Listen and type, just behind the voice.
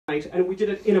and we did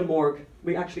it in a morgue.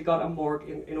 We actually got a morgue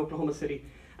in Oklahoma City.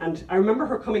 And I remember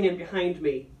her coming in behind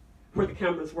me where the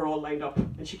cameras were all lined up.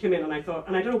 And she came in and I thought,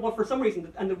 and I don't know what, for some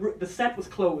reason, and the set was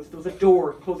closed. There was a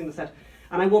door closing the set.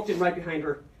 And I walked in right behind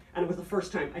her, and it was the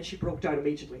first time, and she broke down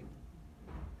immediately.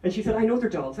 And she said, I know they're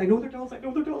dolls, I know they're dolls, I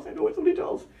know they're dolls, I know it's only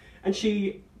dolls. And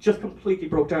she just completely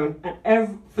broke down.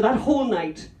 And for that whole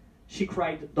night, she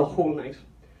cried the whole night.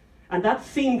 And that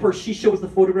scene where she shows the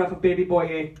photograph of baby boy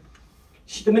A,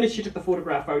 the minute she took the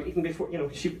photograph out, even before,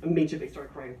 she immediately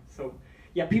started crying. So,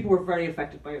 yeah, people were very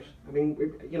affected by it. I mean,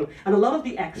 and a lot of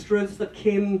the extras that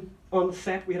came on the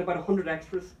set, we had about 100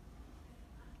 extras.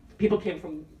 People came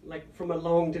from a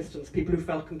long distance, people who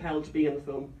felt compelled to be in the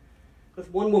film. There's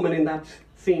one woman in that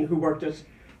scene who worked at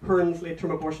Hearn's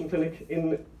late-term abortion clinic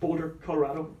in Boulder,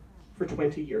 Colorado, for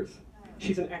 20 years.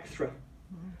 She's an extra.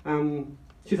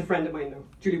 She's a friend of mine now,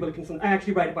 Julie Wilkinson. I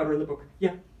actually write about her in the book.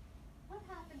 Yeah. What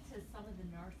happened to some of the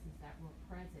nurses that were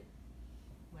present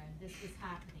when this was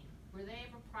happening? Were they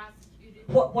ever prosecuted?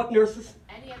 What nurses?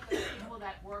 Any of the people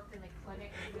that worked in the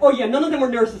clinic? Oh yeah, none of them were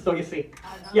nurses though, you see.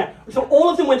 Yeah, so all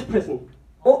of them went to prison.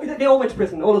 Oh, they all went to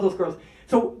prison, all of those girls.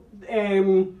 So,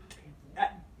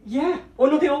 yeah. Oh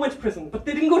no, they all went to prison, but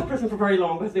they didn't go to prison for very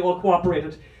long because they all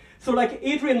cooperated. So like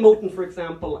Adrian Moten, for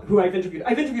example, who I've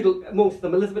interviewed most of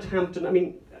them, Elizabeth Hampton, I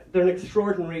mean, they're an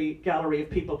extraordinary gallery of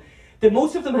people.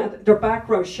 Most of them had their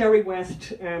background, Sherry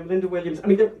West, Linda Williams, I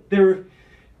mean,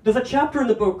 there's a chapter in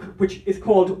the book which is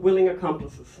called Willing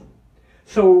Accomplices.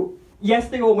 So, yes,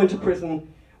 they all went to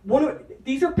prison.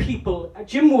 These are people,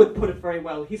 Jim Wood put it very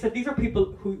well, he said these are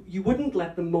people who you wouldn't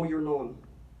let them mow your lawn.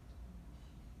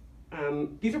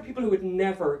 These are people who would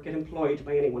never get employed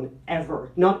by anyone,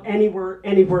 ever. Not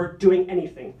anywhere doing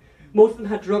anything. Most of them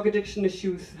had drug addiction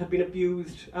issues, had been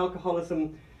abused,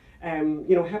 alcoholism,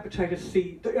 hepatitis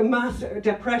C, mass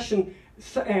depression,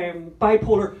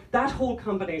 bipolar, that whole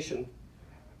combination.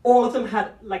 All of them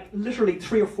had like literally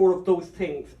 3 or 4 of those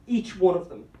things, each one of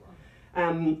them.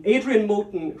 Adrian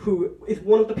Moten, who is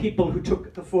one of the people who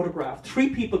took the photograph, 3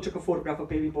 people took a photograph of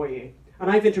baby boy A, and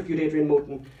I've interviewed Adrian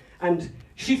Moten. And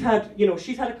she's had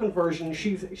a conversion.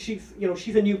 She's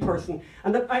a new person,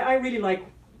 and I really like.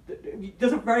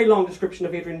 There's a very long description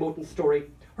of Adrian Moten's story.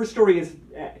 Her story is,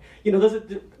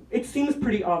 it seems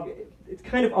pretty obvious. It's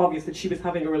kind of obvious that she was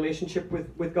having a relationship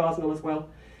with Goznell as well.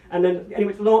 And then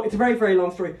anyway, it's a very, very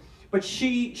long story. But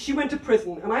she went to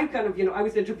prison, and I kind of I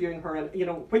was interviewing her, and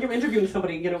when you're interviewing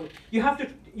somebody, you have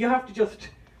to just.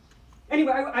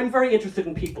 Anyway, I'm very interested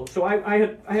in people, so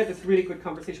I had this really good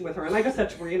conversation with her, and I just said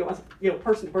to her, as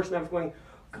person to person, I was going,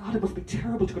 God, it must be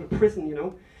terrible to go to prison,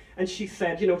 And she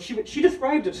said, she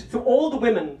described it. So all the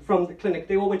women from the clinic,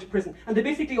 they all went to prison, and they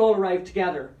basically all arrived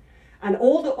together. And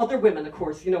all the other women, of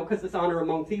course, because this honor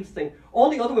among thieves thing, all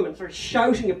the other women started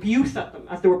shouting abuse at them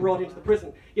as they were brought into the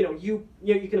prison. You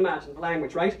can imagine the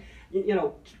language, right?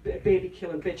 Baby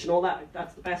killing bitch and all that.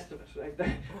 That's the best of it, right?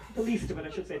 The least of it, I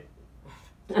should say.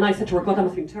 And I said to her, God, that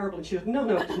must have been terrible. And she said, no,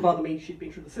 it doesn't bother me. She'd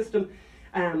been through the system.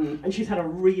 And she's had a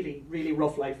really, really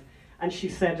rough life. And she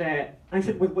said, I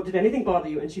said, well, did anything bother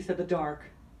you? And she said, the dark.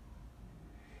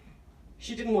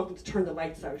 She didn't want them to turn the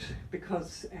lights out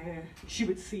because she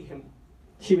would see him.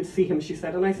 She would see him, she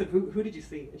said. And I said, who did you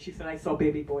see? And she said, I saw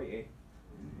baby boy A.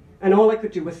 And all I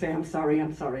could do was say, I'm sorry,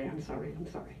 I'm sorry, I'm sorry,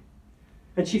 I'm sorry.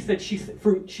 And she said she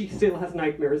still has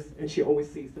nightmares and she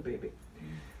always sees the baby.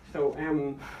 So,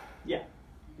 yeah.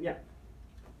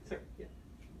 So, yeah.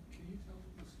 Can you tell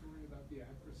the story about the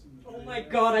actress in the Oh my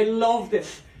God, I love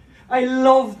this. I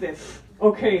love this.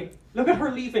 Okay, look at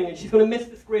her leaving and she's going to miss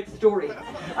this great story.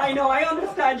 I know, I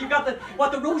understand, you got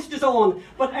the roast is on.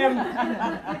 But,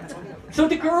 so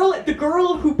the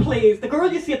girl who plays, the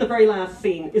girl you see at the very last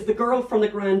scene is the girl from the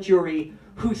grand jury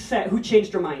who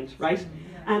changed her mind, right?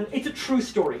 And it's a true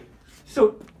story.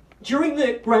 So, during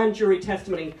the grand jury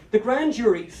testimony, the grand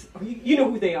juries, you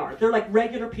know who they are. They're like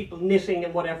regular people knitting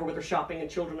and whatever with their shopping and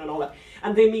children and all that.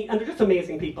 And they meet, and they're just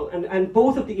amazing people. And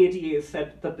both of the ADAs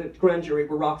said that the grand jury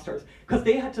were rock stars because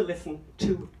they had to listen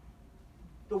to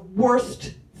the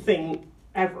worst thing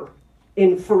ever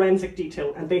in forensic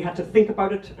detail. And they had to think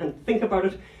about it and think about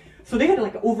it. So they had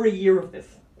like over a year of this.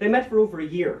 They met for over a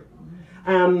year.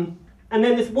 And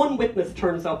then this one witness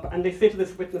turns up and they say to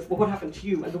this witness, well, what happened to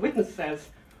you? And the witness says,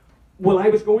 well, I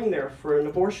was going there for an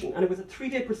abortion, and it was a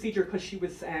 3-day procedure because she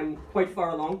was quite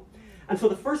far along. And so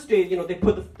the first day, they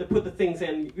put the things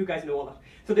in. You guys know all that.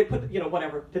 So they put,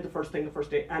 whatever, did the first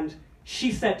day. And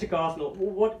she said to Goznell,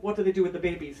 well, what do they do with the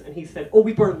babies? And he said, oh,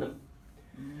 we burn them.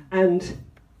 And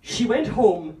she went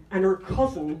home, and her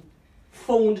cousin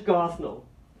phoned Goznell,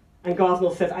 and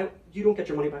Goznell says, you don't get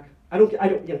your money back.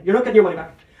 You're not getting your money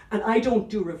back. And I don't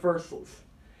do reversals.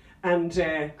 And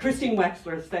Christine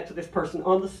Wexler said to this person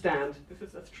on the stand, this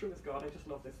is as true as God, I just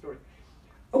love this story.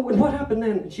 Oh, and what happened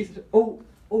then? And she said, oh,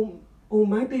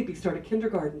 my baby started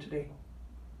kindergarten today.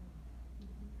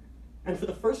 And for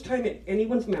the first time in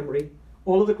anyone's memory,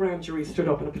 all of the grand jury stood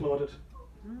up and applauded.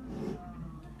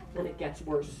 And it gets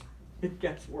worse. It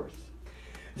gets worse.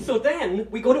 So then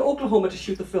we go to Oklahoma to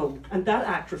shoot the film, and that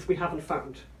actress we haven't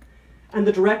found. And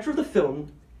the director of the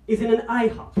film is in an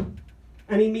IHOP,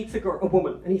 and he meets a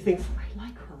woman, and he thinks,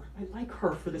 I like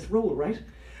her for this role, right?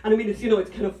 And I mean, it's, it's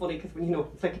kind of funny, because when,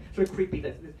 it's like sort of creepy,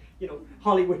 this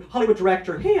Hollywood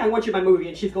director, hey, I want you in my movie,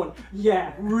 and she's going,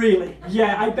 yeah, really,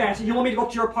 yeah, I bet. You want me to go up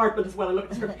to your apartment as well and look at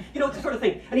the script? It's the sort of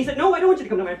thing. And he said, no, I don't want you to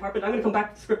come to my apartment, I'm going to come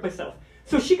back to the script myself.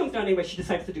 So she comes down anyway, she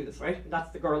decides to do this, right? And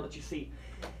that's the girl that you see.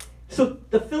 So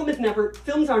the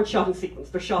films aren't shot in sequence,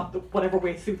 they're shot whatever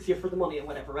way suits you for the money and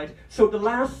whatever, right? So the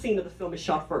last scene of the film is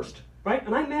shot first, right?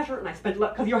 And I met her and I spent a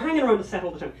lot, because you're hanging around the set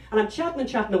all the time, and I'm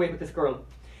chatting away with this girl.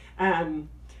 And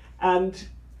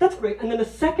that's great. And then the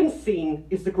second scene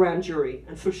is the grand jury.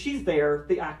 And so she's there,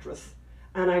 the actress,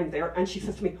 and I'm there, and she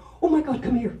says to me, oh my God,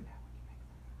 come here.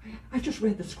 I've just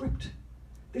read the script.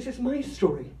 This is my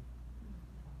story.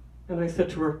 And I said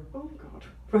to her, oh God,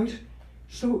 right?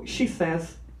 So she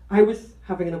says, I was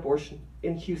having an abortion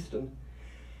in Houston.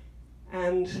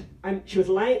 And she was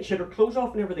lying, she had her clothes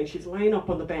off and everything. She's lying up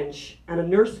on the bench, and a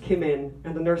nurse came in,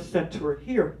 and the nurse said to her,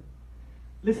 here,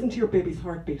 listen to your baby's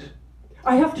heartbeat.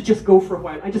 I have to just go for a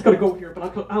while. I just got to go here, but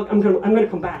I'm going to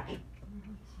come back.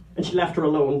 And she left her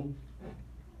alone.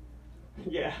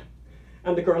 Yeah.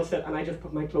 And the girl said, and I just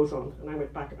put my clothes on, and I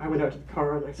went back. I went out to the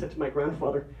car, and I said to my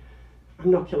grandfather,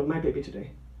 I'm not killing my baby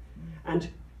today. And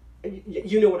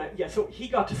so he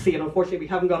got to see it. Unfortunately, we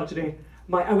haven't got it today.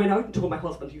 I went out and told my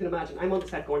husband. You can imagine, I'm on the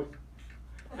set going,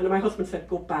 and my husband said,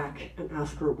 go back and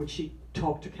ask her, would she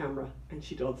talk to camera? And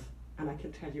she does. And I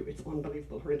can tell you, it's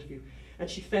unbelievable, her interview. And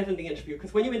she said in the interview,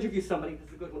 because when you interview somebody, this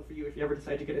is a good one for you if you ever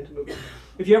decide to get into movies.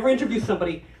 If you ever interview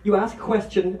somebody, you ask a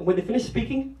question, and when they finish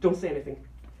speaking, don't say anything.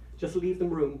 Just leave them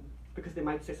room, because they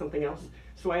might say something else.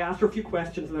 So I asked her a few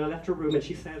questions, and then I left her room, and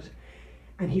she said,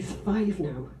 and he's 5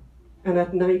 now. And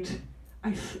at night,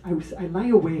 I lie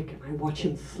awake and I watch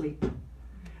him sleep.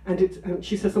 And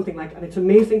she says something like, and it's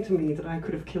amazing to me that I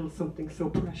could have killed something so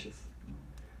precious.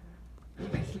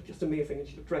 It's like just amazing, and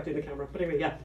she looked directly in the camera. But anyway, yeah.